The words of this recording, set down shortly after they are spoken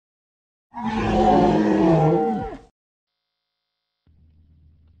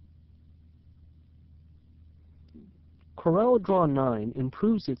CorelDraw 9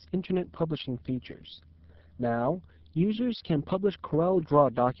 improves its internet publishing features. Now, users can publish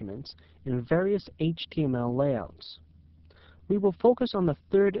CorelDraw documents in various HTML layouts. We will focus on the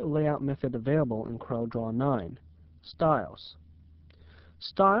third layout method available in CorelDraw 9, styles.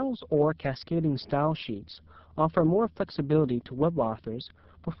 Styles, or cascading style sheets, offer more flexibility to web authors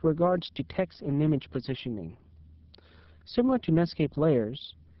with regards to text and image positioning. Similar to Netscape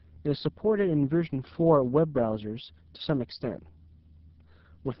Layers, it is supported in version 4 web browsers to some extent.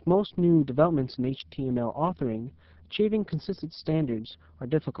 With most new developments in HTML authoring, achieving consistent standards are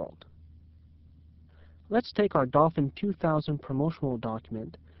difficult. Let's take our Dolphin 2000 promotional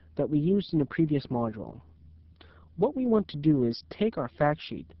document that we used in the previous module. What we want to do is take our fact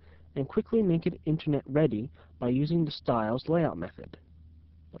sheet and quickly make it internet ready by using the styles layout method.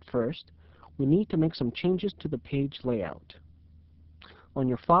 But first, we need to make some changes to the page layout. On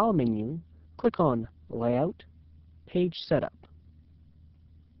your File menu, click on Layout, Page Setup.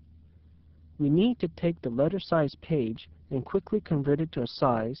 We need to take the letter size page and quickly convert it to a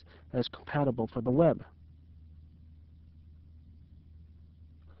size that is compatible for the web.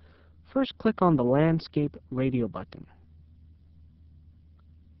 First, click on the Landscape Radio button.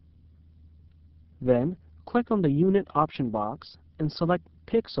 Then, click on the Unit option box and select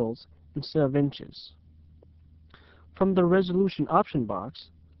Pixels instead of Inches. From the Resolution option box,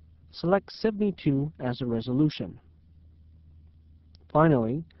 select 72 as a resolution.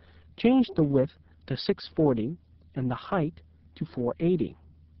 Finally, change the width to 640 and the height to 480.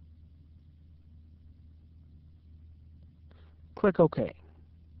 Click OK.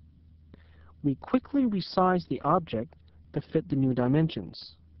 We quickly resize the object to fit the new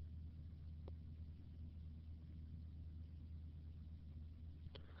dimensions.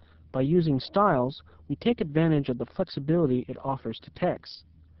 By using styles, we take advantage of the flexibility it offers to text.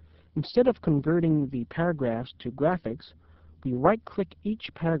 Instead of converting the paragraphs to graphics, we right-click each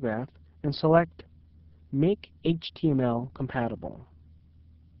paragraph and select Make HTML Compatible.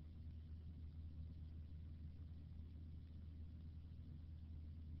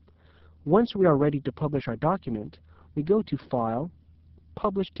 Once we are ready to publish our document, we go to File,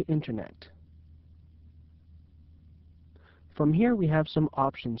 Publish to Internet. From here we have some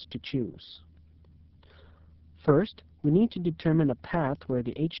options to choose. First, we need to determine a path where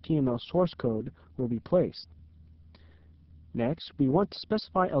the HTML source code will be placed. Next, we want to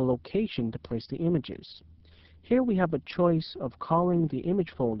specify a location to place the images. Here we have a choice of calling the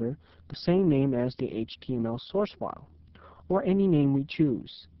image folder the same name as the HTML source file, or any name we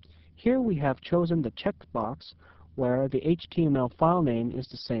choose. Here we have chosen the checkbox where the HTML file name is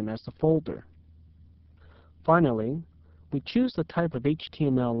the same as the folder. Finally, we choose the type of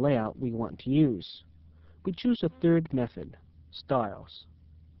HTML layout we want to use. We choose the third method, styles.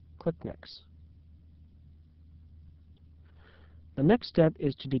 Click Next. The next step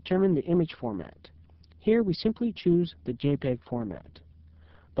is to determine the image format. Here we simply choose the JPEG format.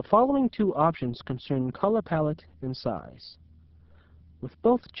 The following two options concern color palette and size. With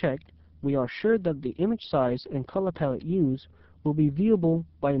both checked, we are sure that the image size and color palette used will be viewable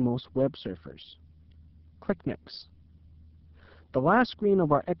by most web surfers. Click Next. The last screen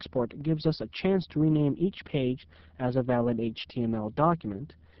of our export gives us a chance to rename each page as a valid HTML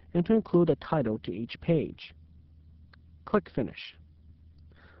document and to include a title to each page. Click Finish.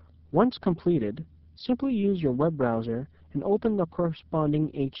 Once completed, simply use your web browser and open the corresponding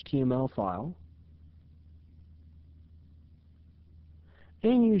HTML file,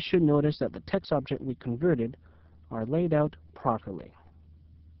 and you should notice that the text object we converted are laid out properly.